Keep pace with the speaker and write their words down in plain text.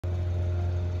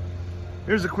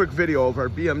Here's a quick video of our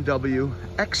BMW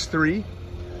X3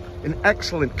 in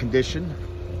excellent condition.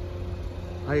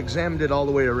 I examined it all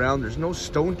the way around. There's no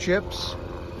stone chips,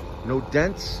 no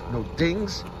dents, no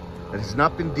dings. It has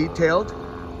not been detailed.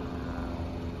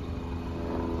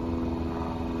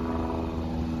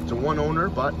 It's a one owner,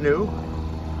 bought new.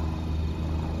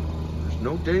 There's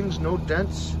no dings, no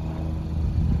dents.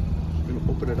 Just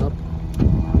gonna open it up.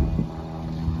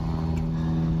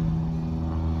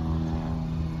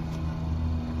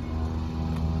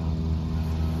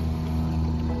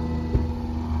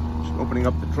 Just opening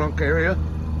up the trunk area.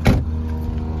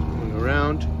 Going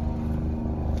around.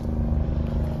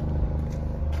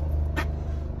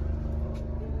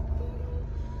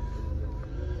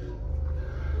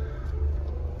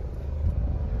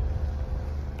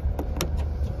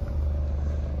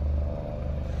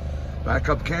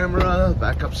 Backup camera,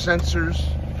 backup sensors,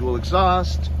 dual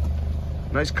exhaust,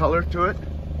 nice color to it.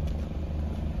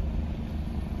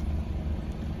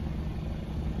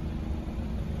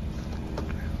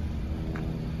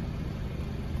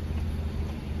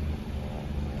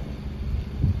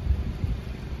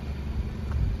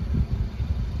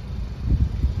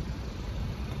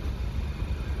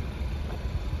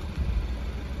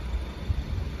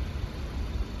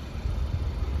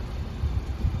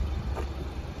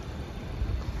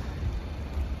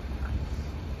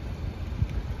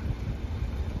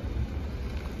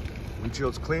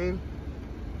 Windshield's clean.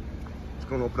 Just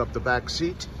going to open up the back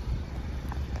seat.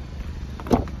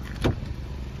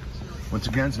 Once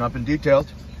again, it's not been detailed.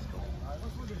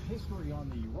 Let's look at history on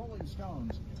the Rolling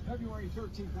Stones. February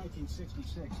 13,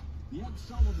 1966. The Ed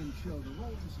Sullivan Show. The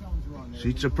Rolling Stones were on there.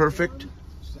 Seats are perfect.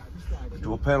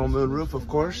 Dual panel moonroof, of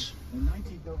course.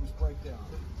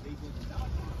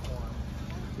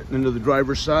 Getting into the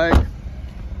driver's side.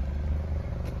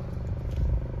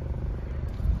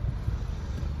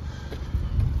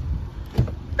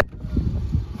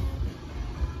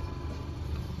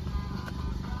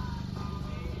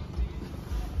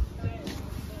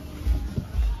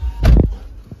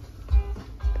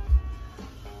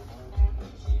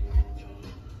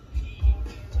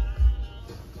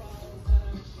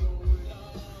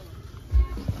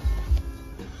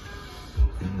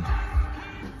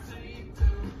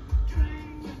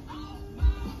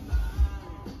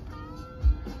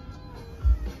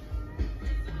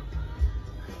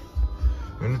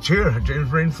 And it's here at James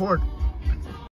Brain Ford.